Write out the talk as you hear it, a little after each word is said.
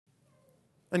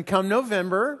And come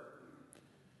November,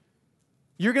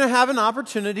 you're going to have an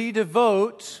opportunity to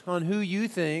vote on who you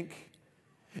think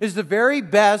is the very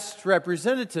best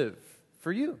representative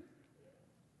for you.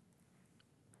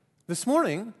 This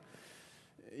morning,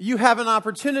 you have an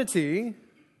opportunity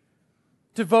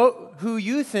to vote who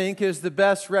you think is the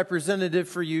best representative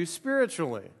for you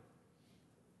spiritually.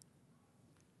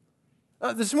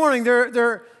 This morning,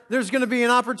 there's going to be an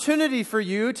opportunity for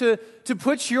you to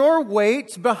put your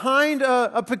weight behind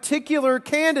a particular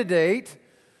candidate.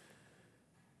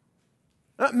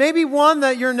 Maybe one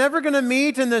that you're never going to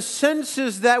meet in the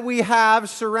senses that we have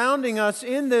surrounding us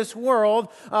in this world,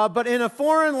 but in a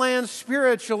foreign land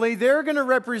spiritually, they're going to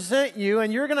represent you,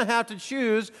 and you're going to have to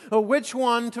choose which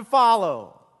one to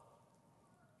follow.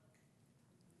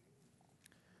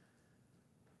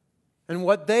 And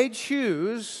what they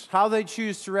choose, how they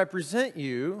choose to represent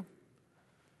you,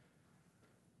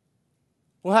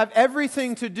 will have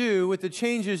everything to do with the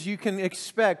changes you can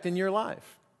expect in your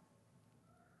life.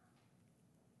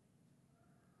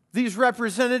 These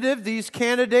representatives, these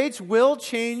candidates will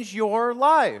change your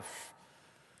life.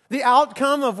 The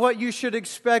outcome of what you should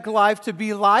expect life to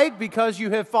be like because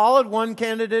you have followed one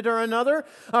candidate or another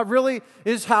really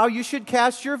is how you should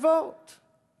cast your vote.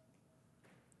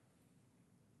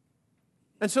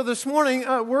 And so this morning,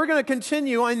 we're going to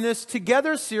continue on this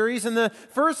Together series in the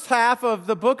first half of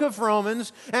the book of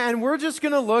Romans, and we're just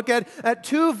going to look at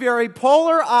two very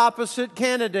polar opposite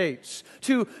candidates,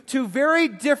 two very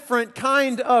different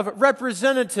kind of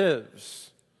representatives.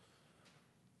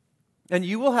 And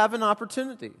you will have an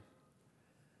opportunity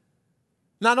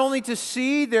not only to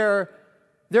see their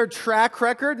track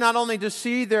record, not only to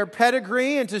see their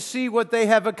pedigree and to see what they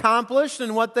have accomplished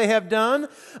and what they have done,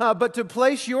 but to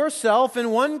place yourself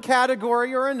in one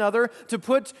category or another, to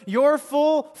put your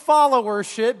full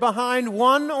followership behind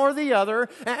one or the other,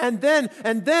 and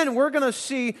then we're going to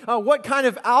see what kind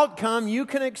of outcome you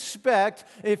can expect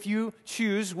if you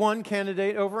choose one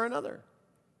candidate over another.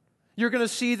 You're going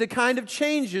to see the kind of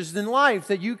changes in life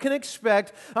that you can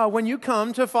expect when you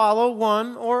come to follow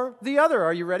one or the other.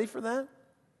 Are you ready for that?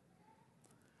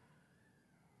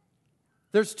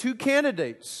 There's two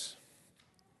candidates,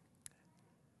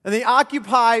 and they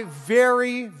occupy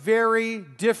very, very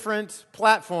different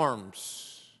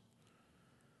platforms.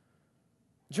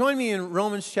 Join me in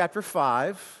Romans chapter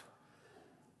 5.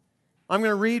 I'm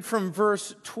going to read from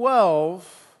verse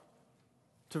 12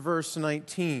 to verse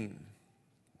 19.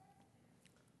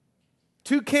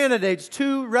 Two candidates,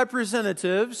 two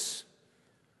representatives,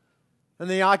 and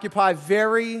they occupy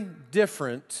very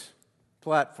different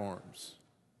platforms.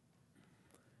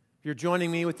 If you're joining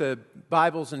me with the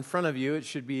Bibles in front of you, it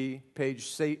should be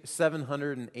page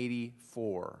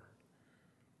 784.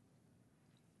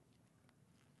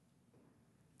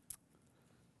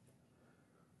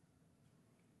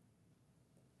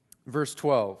 Verse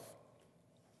 12.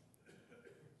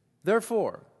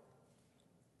 Therefore,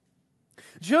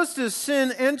 just as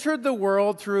sin entered the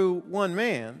world through one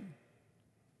man,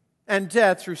 and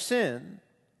death through sin,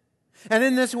 and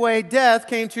in this way death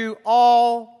came to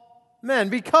all men,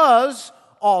 because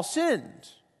all sinned.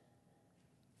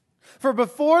 For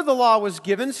before the law was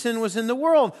given, sin was in the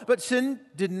world, but sin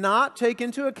is not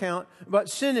taken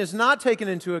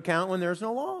into account when there's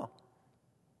no law.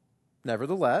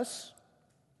 Nevertheless,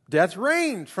 death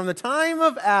reigned from the time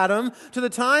of Adam to the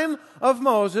time of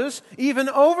Moses, even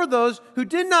over those who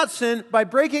did not sin by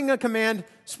breaking a command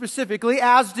specifically,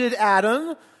 as did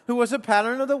Adam, who was a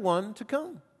pattern of the one to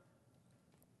come.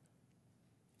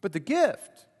 But the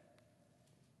gift,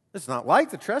 it's not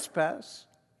like the trespass.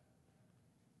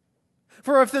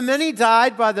 For if the many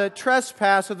died by the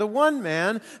trespass of the one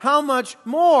man, how much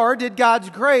more did God's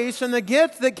grace and the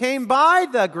gift that came by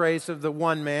the grace of the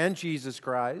one man, Jesus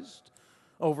Christ,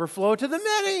 overflow to the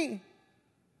many?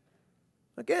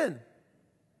 Again,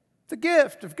 the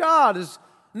gift of God is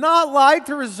not like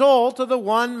the result of the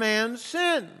one man's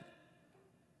sin.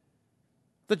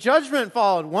 The judgment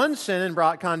followed one sin and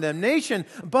brought condemnation,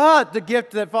 but the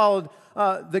gift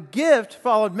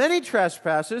followed many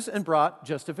trespasses and brought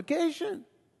justification.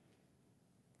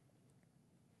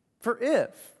 For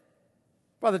if,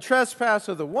 by the trespass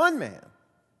of the one man,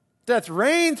 death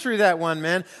reigned through that one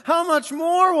man, how much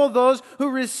more will those who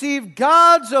receive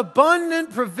God's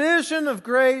abundant provision of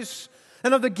grace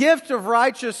and of the gift of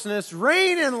righteousness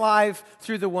reign in life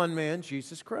through the one man,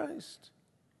 Jesus Christ?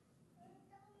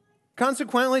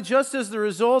 Consequently, just as the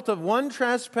result of one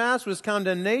trespass was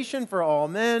condemnation for all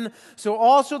men, so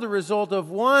also the result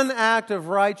of one act of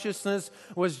righteousness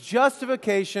was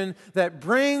justification that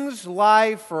brings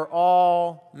life for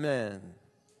all men.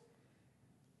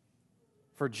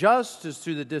 For just as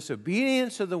through the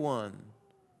disobedience of the one,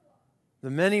 The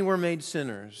many were made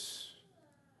sinners,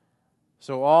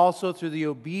 so also through the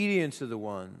obedience of the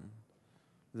one,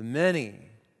 the many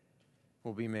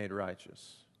will be made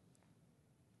righteous.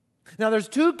 Now there's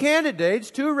two candidates,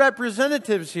 two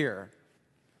representatives here.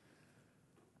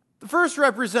 The first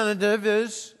representative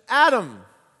is Adam.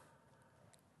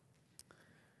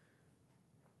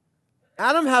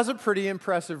 Adam has a pretty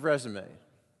impressive resume.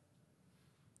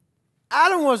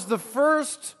 Adam was the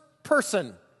first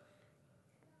person.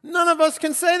 None of us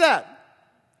can say that.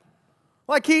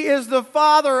 Like he is the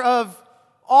father of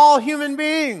all human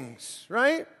beings,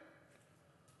 right?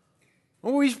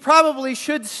 We probably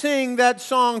should sing that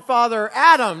song, Father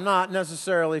Adam, not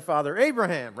necessarily Father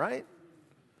Abraham, right?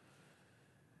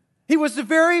 He was the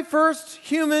very first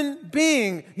human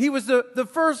being. He was the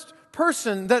first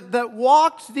person that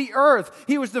walked the earth.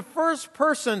 He was the first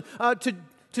person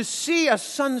to see a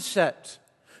sunset,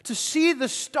 to see the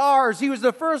stars. He was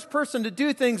the first person to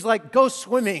do things like go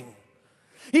swimming.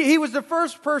 He was the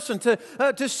first person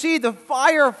to see the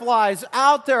fireflies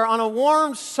out there on a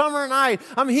warm summer night.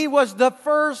 I mean, he was the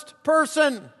first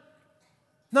person.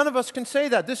 None of us can say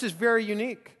that. This is very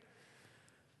unique.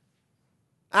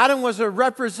 Adam was a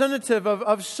representative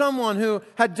of someone who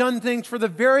had done things for the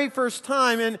very first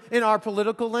time. In our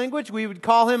political language, we would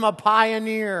call him a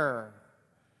pioneer.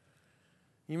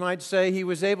 You might say he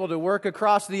was able to work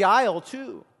across the aisle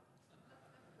too.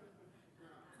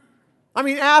 I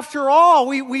mean, after all,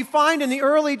 we find in the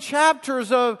early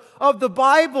chapters of the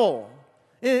Bible,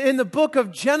 in the book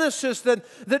of Genesis, that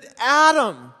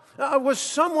Adam was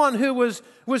someone who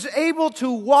was able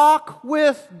to walk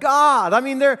with God. I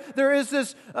mean, there is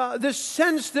this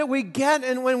sense that we get,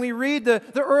 and when we read the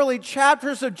early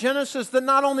chapters of Genesis, that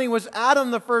not only was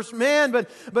Adam the first man,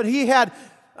 but he had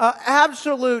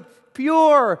absolute,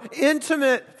 pure,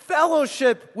 intimate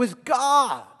fellowship with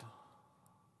God.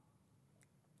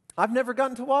 I've never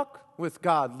gotten to walk with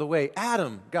God the way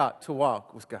Adam got to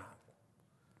walk with God.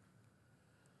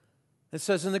 It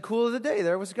says in the cool of the day,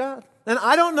 there was God. And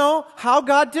I don't know how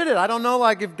God did it. I don't know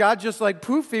like if God just like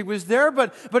poof, he was there,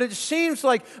 but it seems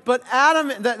like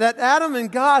Adam that Adam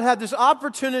and God had this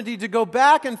opportunity to go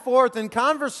back and forth in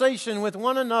conversation with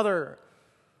one another.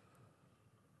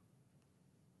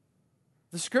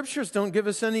 The scriptures don't give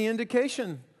us any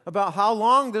indication about how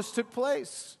long this took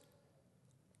place.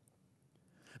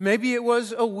 Maybe it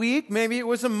was a week, maybe it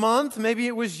was a month, maybe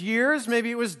it was years, maybe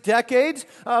it was decades,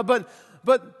 but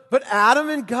Adam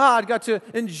and God got to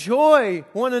enjoy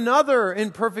one another in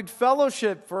perfect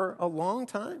fellowship for a long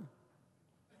time.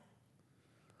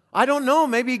 I don't know,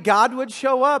 maybe God would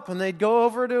show up and they'd go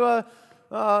over to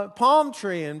a palm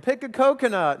tree and pick a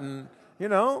coconut and,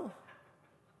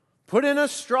 put in a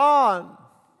straw and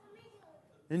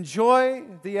enjoy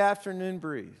the afternoon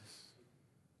breeze.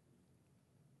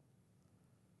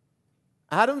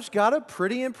 Adam's got a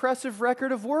pretty impressive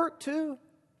record of work, too.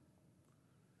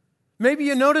 Maybe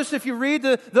you notice if you read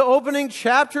the opening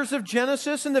chapters of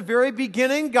Genesis in the very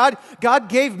beginning, God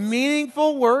gave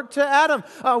meaningful work to Adam.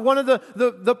 One of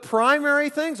the primary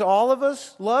things, all of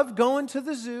us love going to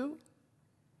the zoo.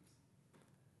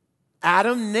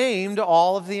 Adam named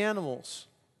all of the animals.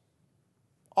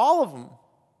 All of them.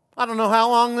 I don't know how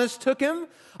long this took him.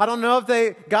 I don't know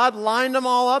if God lined them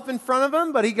all up in front of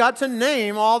him, but he got to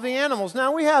name all the animals.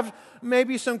 Now we have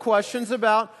maybe some questions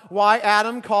about why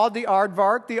Adam called the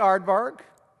aardvark.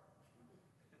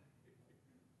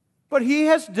 But he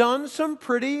has done some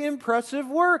pretty impressive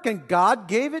work, and God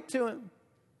gave it to him.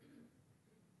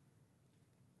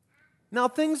 Now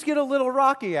things get a little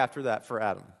rocky after that for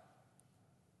Adam.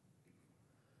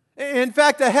 In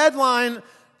fact, the headline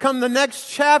come the next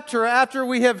chapter, after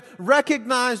we have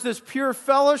recognized this pure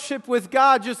fellowship with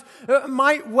God, just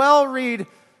might well read,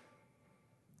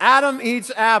 Adam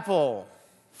eats apple,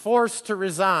 forced to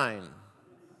resign.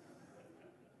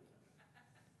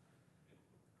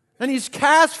 And he's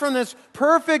cast from this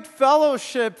perfect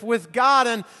fellowship with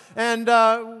God,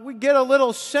 and we get a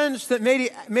little sense that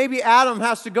maybe Adam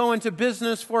has to go into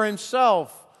business for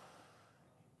himself.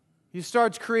 He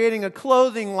starts creating a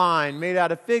clothing line made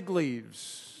out of fig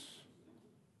leaves.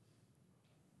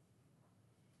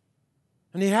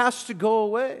 And he has to go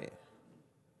away.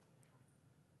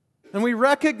 And we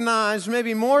recognize,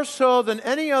 maybe more so than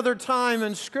any other time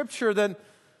in Scripture, that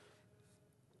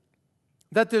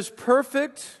this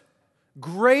perfect,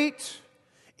 great,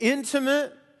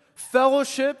 intimate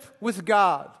fellowship with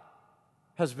God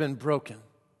has been broken.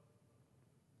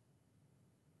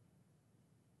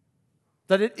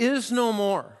 That it is no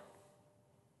more.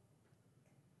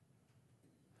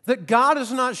 That God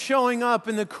is not showing up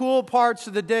in the cool parts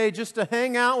of the day just to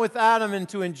hang out with Adam and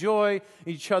to enjoy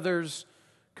each other's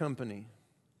company.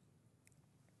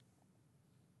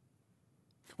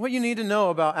 What you need to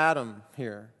know about Adam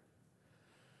here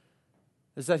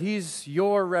is that he's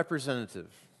your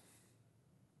representative.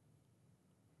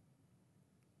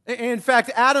 In fact,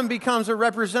 Adam becomes a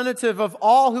representative of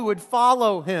all who would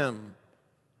follow him.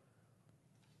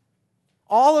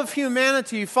 All of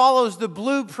humanity follows the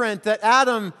blueprint that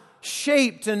Adam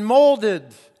shaped and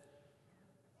molded.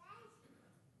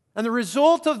 And the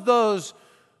result of those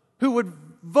who would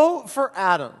vote for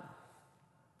Adam,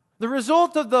 the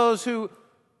result of those who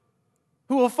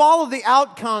will follow the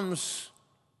outcomes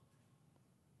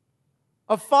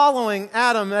of following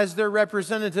Adam as their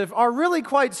representative are really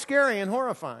quite scary and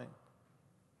horrifying.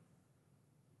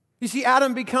 You see,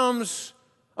 Adam becomes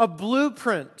a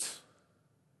blueprint,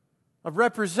 a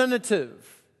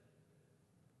representative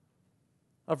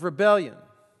of rebellion.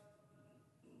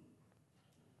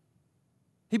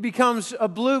 He becomes a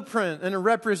blueprint and a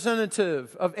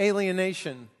representative of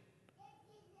alienation.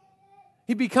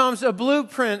 He becomes a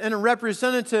blueprint and a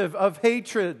representative of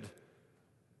hatred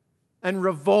and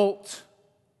revolt.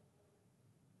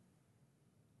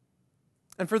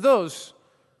 And for those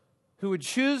who would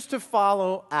choose to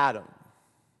follow Adam,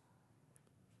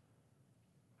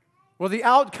 well, the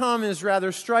outcome is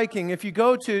rather striking. If you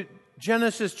go to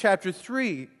Genesis chapter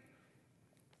 3,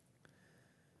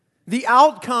 the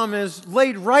outcome is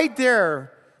laid right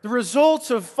there. The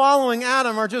results of following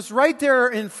Adam are just right there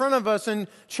in front of us in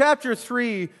chapter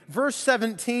 3, verse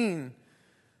 17.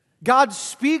 God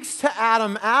speaks to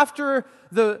Adam after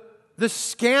the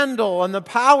scandal and the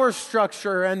power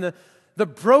structure and the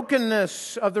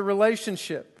brokenness of the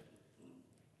relationship.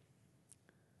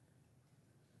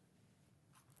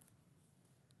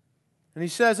 And he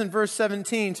says in verse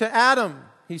 17, to Adam,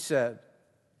 he said,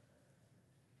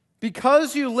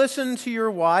 because you listened to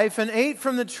your wife and ate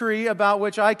from the tree about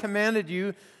which I commanded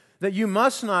you that you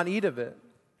must not eat of it.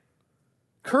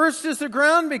 Cursed is the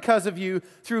ground because of you.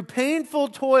 Through painful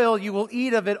toil you will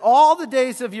eat of it all the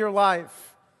days of your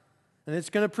life. And it's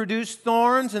going to produce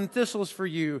thorns and thistles for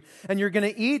you. And you're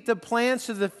going to eat the plants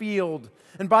of the field.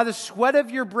 And by the sweat of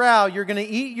your brow you're going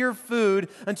to eat your food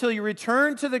until you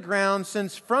return to the ground,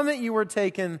 since from it you were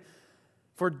taken.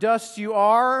 For dust you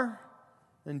are,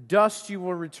 and dust you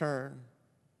will return.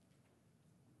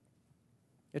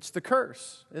 It's the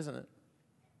curse, isn't it?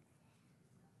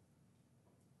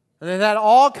 And it had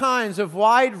all kinds of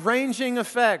wide-ranging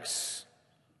effects.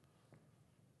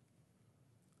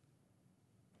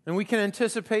 And we can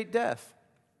anticipate death.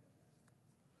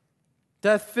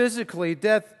 Death physically,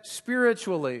 death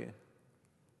spiritually.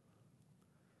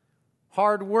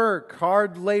 Hard work,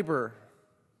 hard labor.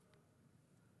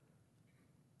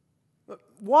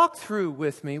 Walk through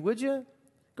with me, would you?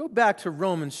 Go back to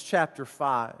Romans chapter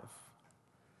 5.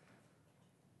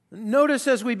 Notice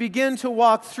as we begin to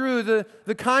walk through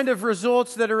the kind of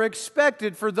results that are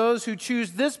expected for those who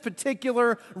choose this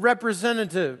particular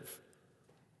representative.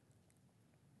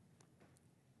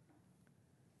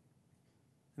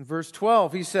 In verse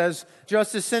 12, he says,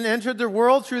 just as sin entered the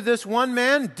world through this one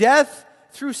man, death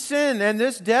through sin. And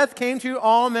this death came to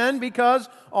all men because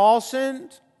all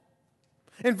sinned.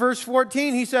 In verse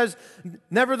 14, he says,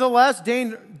 nevertheless,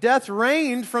 death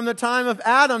reigned from the time of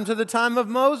Adam to the time of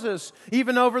Moses,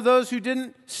 even over those who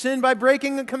didn't sin by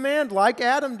breaking a command like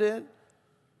Adam did.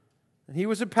 And he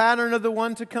was a pattern of the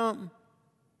one to come.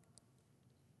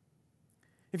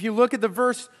 If you look at the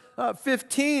verse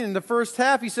 15 in the first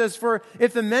half, he says, for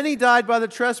if the many died by the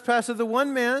trespass of the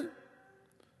one man,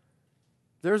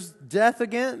 there's death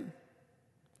again.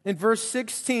 In verse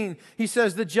 16, he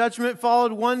says, the judgment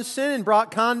followed one sin and brought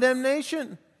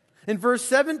condemnation. In verse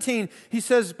 17, he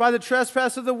says, by the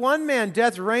trespass of the one man,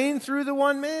 death reigned through the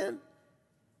one man.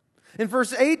 In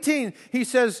verse 18, he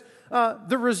says,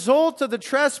 the result of the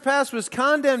trespass was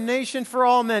condemnation for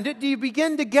all men. Do you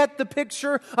begin to get the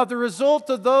picture of the result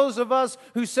of those of us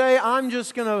who say, I'm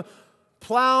just going to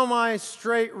plow my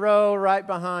straight row right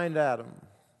behind Adam?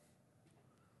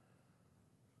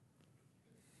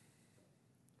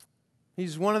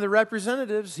 He's one of the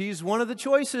representatives. He's one of the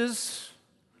choices.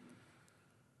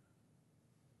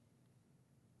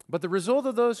 But the result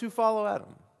of those who follow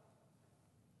Adam,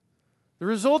 the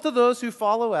result of those who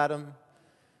follow Adam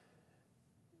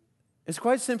is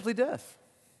quite simply death.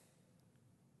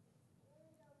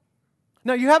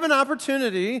 Now, you have an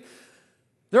opportunity.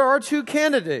 There are two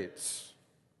candidates.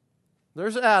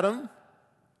 There's Adam,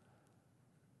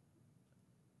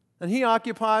 and he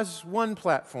occupies one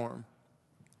platform.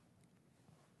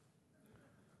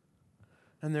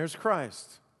 And there's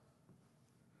Christ.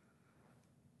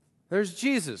 There's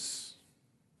Jesus.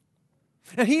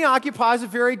 And he occupies a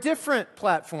very different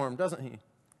platform, doesn't he?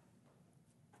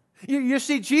 You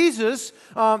see, Jesus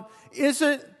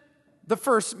isn't the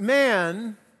first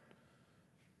man,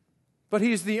 but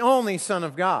he's the only Son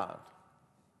of God.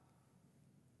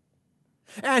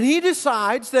 And he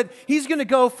decides that he's going to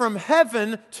go from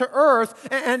heaven to earth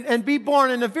and be born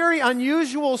in a very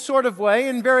unusual sort of way,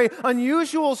 in very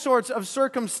unusual sorts of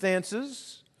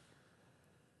circumstances.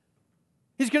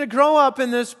 He's going to grow up in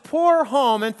this poor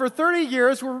home, and for 30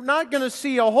 years, we're not going to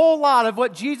see a whole lot of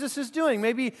what Jesus is doing.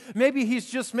 Maybe he's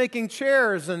just making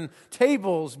chairs and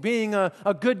tables, being a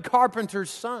good carpenter's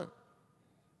son.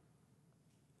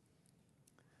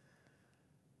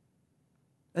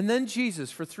 And then Jesus,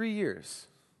 for 3 years,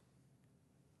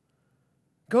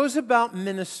 goes about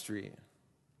ministry,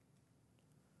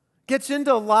 gets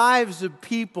into lives of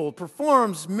people,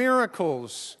 performs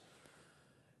miracles,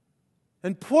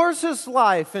 and pours his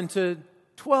life into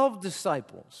 12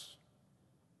 disciples.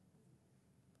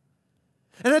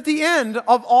 And at the end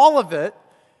of all of it,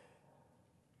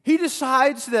 he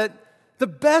decides that the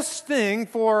best thing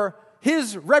for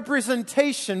his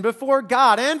representation before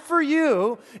God and for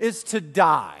you is to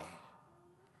die,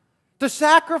 to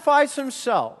sacrifice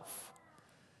himself.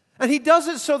 And he does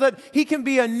it so that he can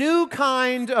be a new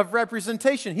kind of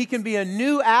representation. He can be a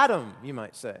new Adam, you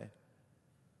might say.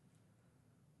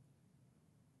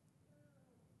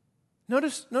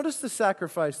 Notice the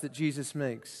sacrifice that Jesus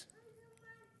makes.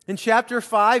 In chapter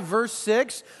 5, verse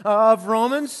 6 of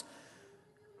Romans,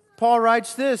 Paul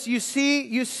writes this, you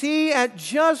see, at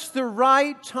just the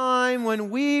right time when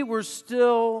we were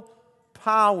still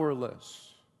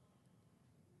powerless.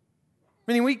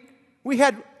 Meaning we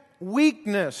had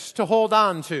weakness to hold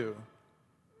on to.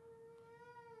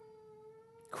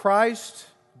 Christ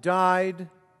died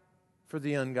for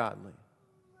the ungodly.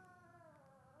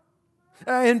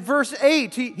 In verse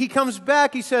 8, he comes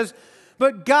back, he says,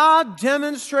 but God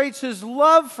demonstrates His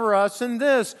love for us in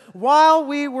this: while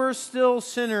we were still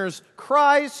sinners,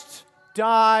 Christ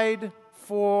died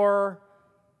for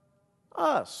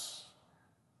us.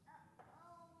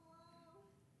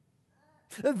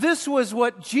 This was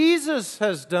what Jesus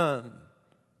has done.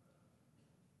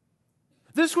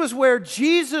 This was where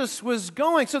Jesus was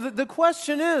going. So the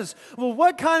question is, well,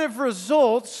 what kind of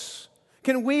results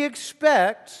can we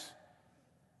expect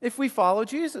if we follow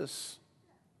Jesus?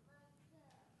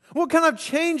 What kind of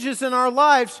changes in our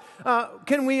lives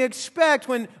can we expect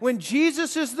when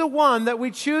Jesus is the one that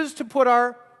we choose to put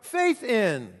our faith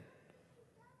in?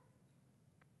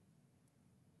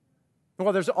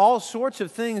 Well, there's all sorts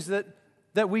of things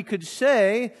that we could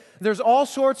say. There's all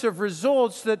sorts of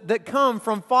results that come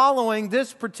from following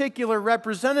this particular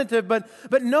representative.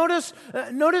 But notice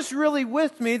really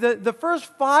with me the first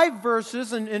 5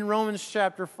 verses in Romans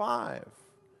chapter 5.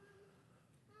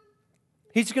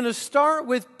 He's going to start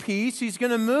with peace, he's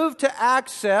going to move to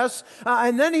access,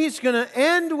 and then he's going to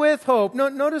end with hope.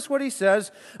 Notice what he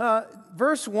says,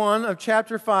 verse 1 of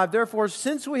chapter 5, therefore,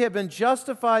 since we have been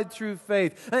justified through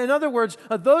faith. In other words,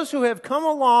 those who have come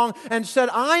along and said,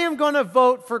 I am going to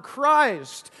vote for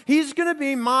Christ, He's going to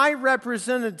be my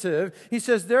representative. He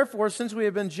says, therefore, since we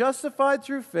have been justified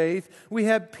through faith, we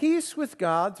have peace with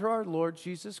God through our Lord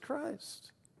Jesus Christ.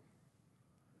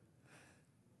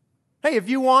 Hey, if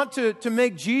you want to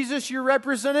make Jesus your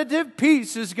representative,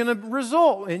 peace is going to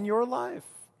result in your life.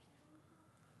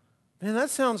 Man, that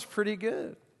sounds pretty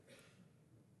good.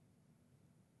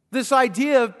 This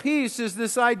idea of peace is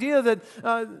this idea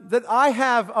that I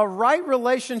have a right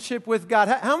relationship with God.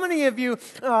 How many of you,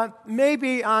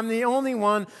 maybe I'm the only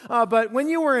one, but when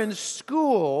you were in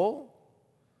school,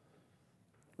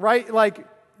 right, like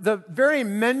the very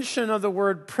mention of the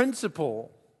word principle,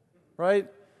 right,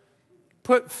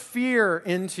 put fear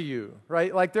into you,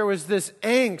 right? Like there was this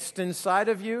angst inside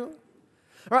of you,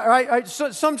 right? So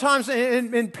sometimes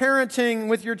in parenting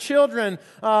with your children,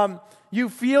 you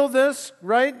feel this,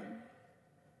 right?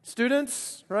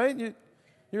 Students, right?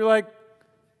 You're like,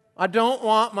 I don't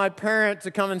want my parent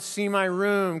to come and see my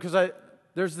room because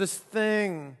there's this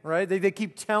thing, right? They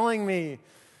keep telling me.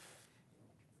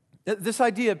 This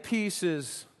idea of peace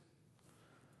is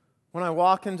when I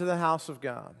walk into the house of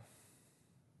God,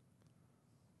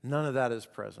 none of that is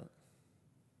present.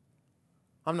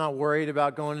 I'm not worried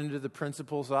about going into the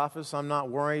principal's office. I'm not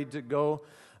worried to go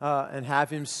and have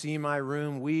him see my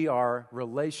room. We are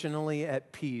relationally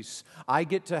at peace. I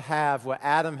get to have what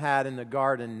Adam had in the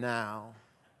garden now.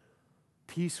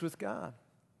 Peace with God.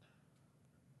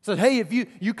 So, hey, if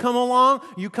you come along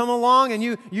and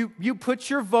you put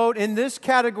your vote in this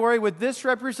category with this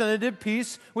representative,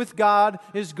 peace with God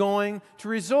is going to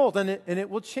result, and it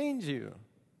will change you.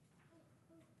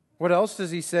 What else does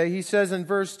he say? He says in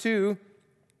verse 2,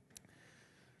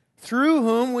 through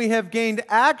whom we have gained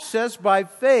access by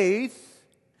faith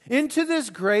into this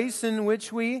grace in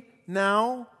which we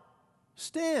now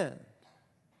stand.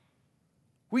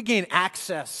 We gain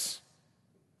access.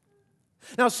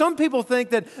 Now, some people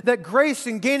think that grace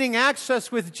and gaining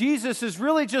access with Jesus is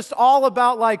really just all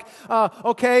about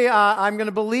I'm going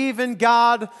to believe in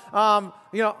God. I'm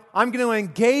going to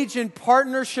engage in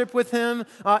partnership with Him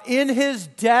in His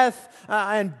death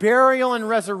and burial and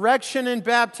resurrection and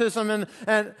baptism,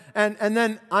 and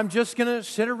then I'm just going to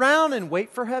sit around and wait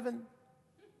for heaven.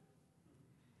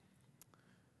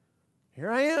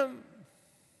 Here I am,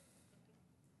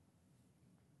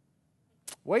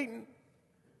 waiting.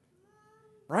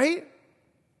 Right?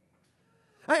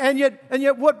 And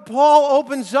yet what Paul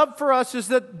opens up for us is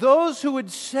that those who would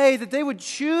say that they would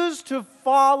choose to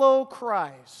follow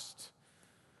Christ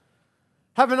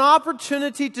have an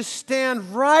opportunity to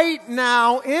stand right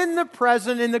now in the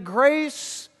present, in the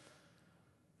grace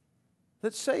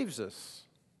that saves us.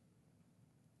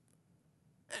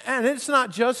 And it's not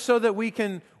just so that we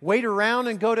can wait around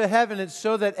and go to heaven, it's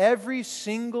so that every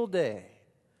single day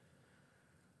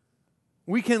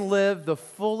we can live the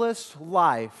fullest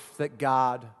life that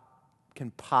God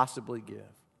can possibly give.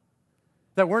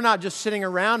 That we're not just sitting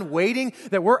around waiting,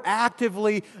 that we're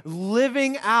actively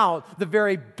living out the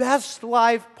very best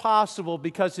life possible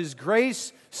because His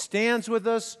grace stands with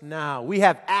us now. We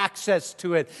have access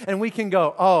to it, and we can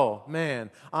go, oh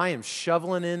man, I am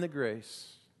shoveling in the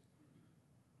grace.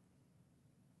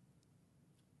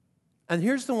 And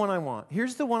here's the one I want.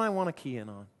 Here's the one I want to key in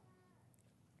on.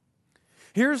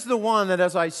 Here's the one that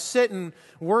as I sit in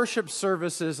worship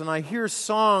services and I hear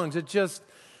songs,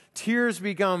 tears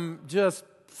become just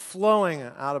flowing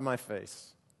out of my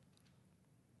face.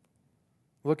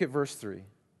 Look at verse 3.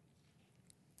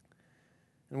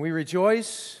 And we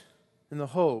rejoice in the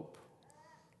hope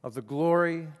of the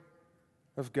glory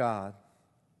of God.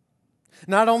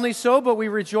 Not only so, but we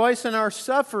rejoice in our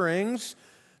sufferings,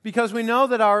 because we know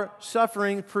that our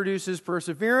suffering produces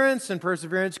perseverance, and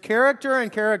perseverance character,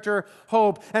 and character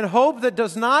hope. And hope that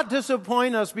does not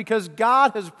disappoint us because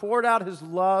God has poured out His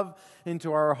love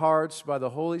into our hearts by the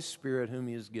Holy Spirit whom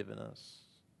He has given us.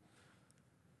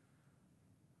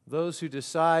 Those who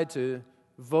decide to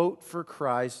vote for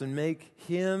Christ and make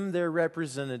Him their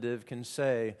representative can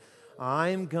say,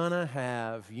 I'm going to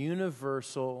have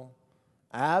universal,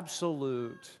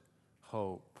 absolute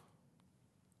hope.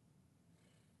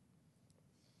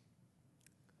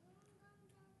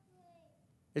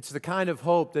 It's the kind of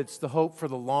hope that's the hope for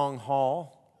the long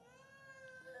haul.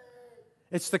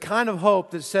 It's the kind of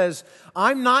hope that says,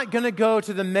 I'm not going to go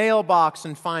to the mailbox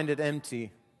and find it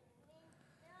empty.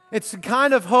 It's the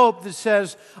kind of hope that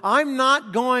says, I'm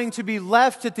not going to be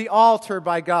left at the altar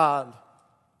by God.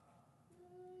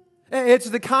 It's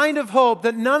the kind of hope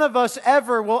that none of us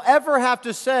will ever have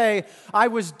to say, I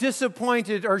was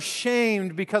disappointed or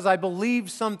shamed because I believed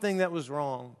something that was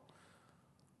wrong.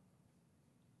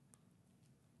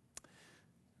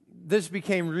 This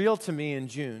became real to me in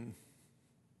June.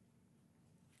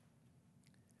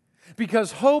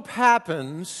 Because hope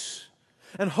happens,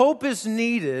 and hope is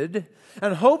needed,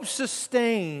 and hope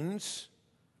sustains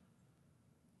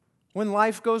when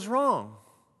life goes wrong.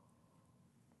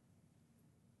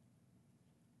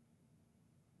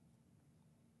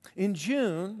 In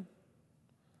June,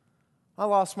 I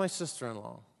lost my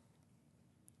sister-in-law.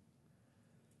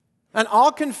 And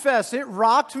I'll confess, it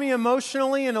rocked me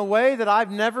emotionally in a way that I've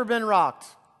never been rocked.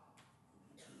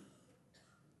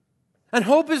 And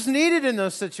hope is needed in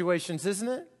those situations, isn't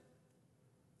it?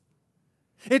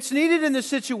 It's needed in the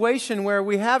situation where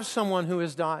we have someone who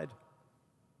has died.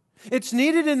 It's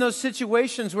needed in those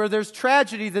situations where there's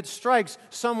tragedy that strikes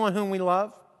someone whom we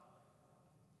love.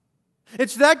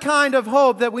 It's that kind of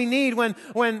hope that we need when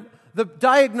the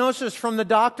diagnosis from the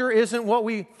doctor isn't what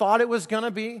we thought it was going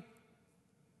to be.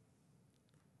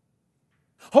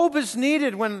 Hope is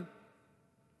needed when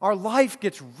our life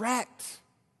gets wrecked.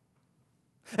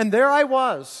 And there I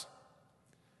was.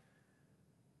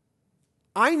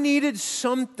 I needed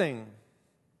something.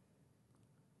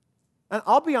 And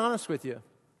I'll be honest with you.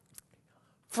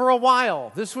 For a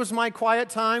while, this was my quiet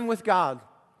time with God.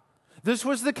 This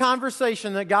was the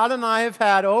conversation that God and I have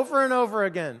had over and over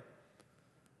again.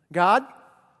 God,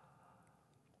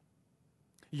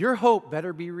 your hope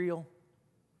better be real.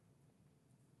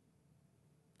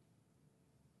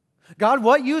 God,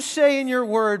 what you say in your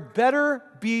word better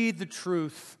be the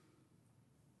truth.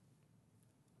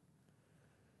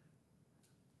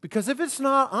 Because if it's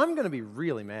not, I'm going to be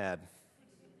really mad.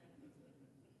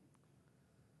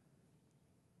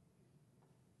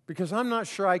 Because I'm not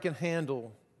sure I can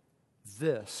handle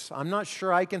this. I'm not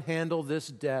sure I can handle this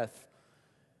death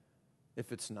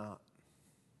if it's not.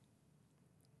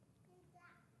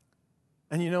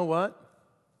 And you know what?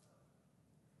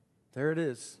 There it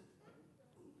is.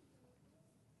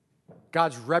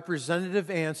 God's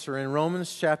representative answer in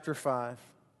Romans chapter 5.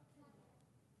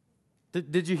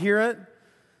 Did you hear it?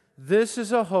 This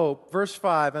is a hope. Verse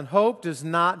 5, and hope does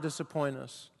not disappoint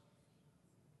us.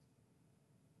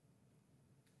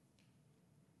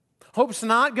 Hope's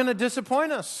not going to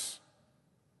disappoint us.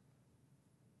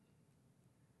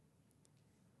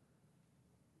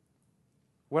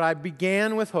 What I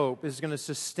began with hope is going to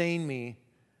sustain me,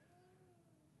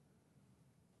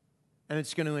 and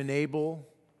it's going to enable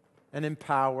and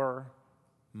empower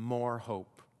more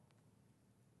hope.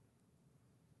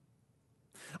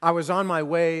 I was on my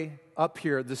way up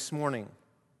here this morning.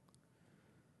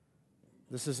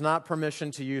 This is not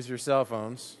permission to use your cell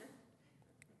phones.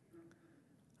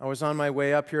 I was on my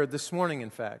way up here this morning, in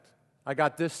fact. I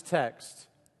got this text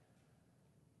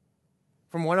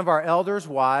from one of our elders'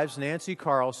 wives, Nancy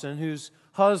Carlson, whose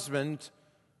husband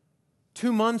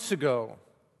 2 months ago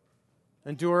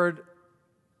endured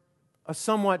a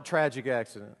somewhat tragic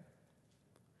accident,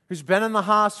 who's been in the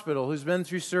hospital, who's been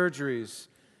through surgeries.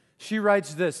 She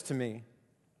writes this to me.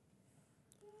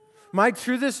 Mike,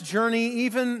 through this journey,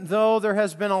 even though there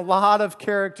has been a lot of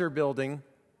character building,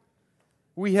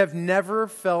 we have never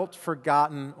felt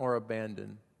forgotten or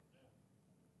abandoned.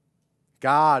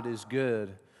 God is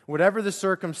good, whatever the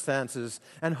circumstances,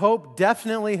 and hope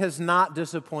definitely has not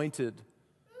disappointed.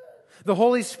 The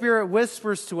Holy Spirit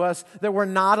whispers to us that we're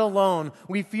not alone.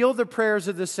 We feel the prayers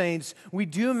of the saints. We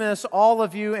do miss all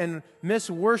of you and miss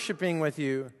worshiping with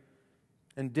you.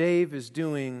 And Dave is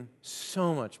doing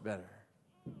so much better.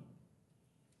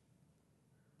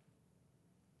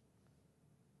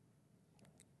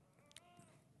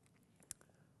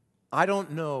 I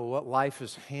don't know what life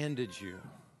has handed you.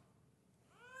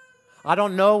 I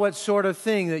don't know what sort of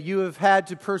thing that you have had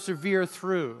to persevere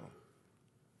through.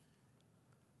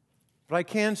 But I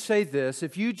can say this,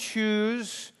 if you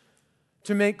choose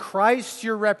to make Christ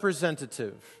your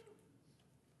representative,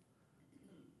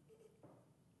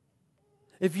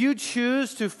 if you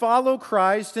choose to follow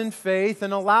Christ in faith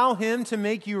and allow Him to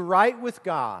make you right with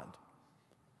God,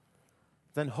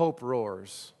 then hope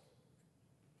roars.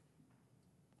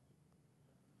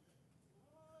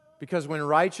 Because when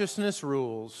righteousness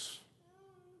rules,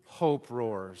 hope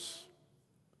roars.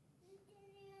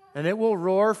 And it will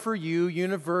roar for you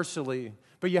universally,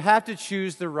 but you have to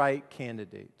choose the right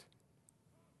candidate.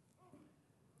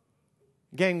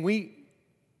 Gang, we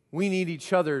need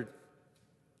each other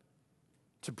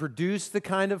to produce the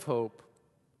kind of hope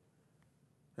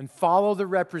and follow the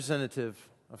representative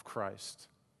of Christ.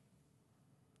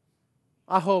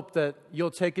 I hope that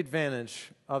you'll take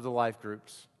advantage of the life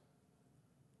groups.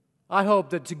 I hope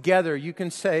that together you can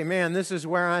say, man, this is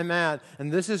where I'm at, and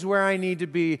this is where I need to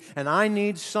be, and I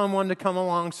need someone to come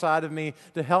alongside of me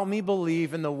to help me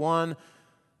believe in the one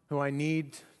who I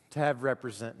need to have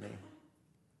represent me.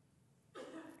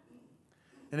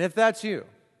 And if that's you,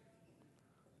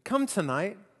 come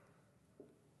tonight.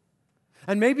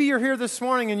 And maybe you're here this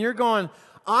morning and you're going,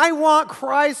 I want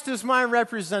Christ as my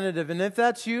representative. And if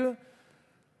that's you,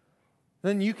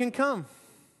 then you can come.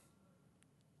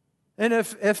 And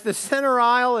if the center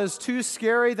aisle is too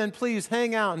scary, then please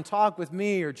hang out and talk with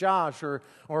me or Josh or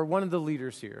one of the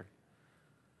leaders here,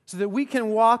 so that we can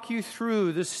walk you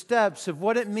through the steps of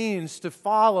what it means to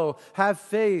follow, have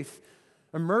faith,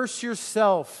 immerse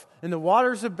yourself in the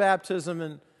waters of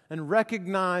baptism and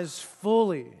recognize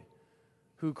fully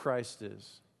who Christ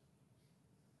is.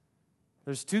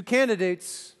 There's 2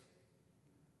 candidates.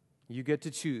 You get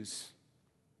to choose.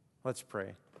 Let's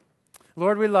pray.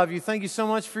 Lord, we love you. Thank you so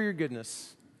much for your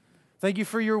goodness. Thank you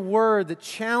for your word that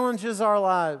challenges our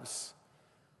lives.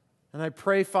 And I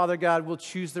pray, Father God, we'll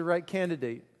choose the right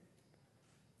candidate.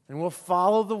 And we'll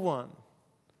follow the one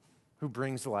who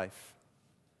brings life.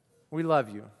 We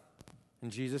love you. In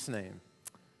Jesus' name,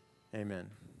 amen.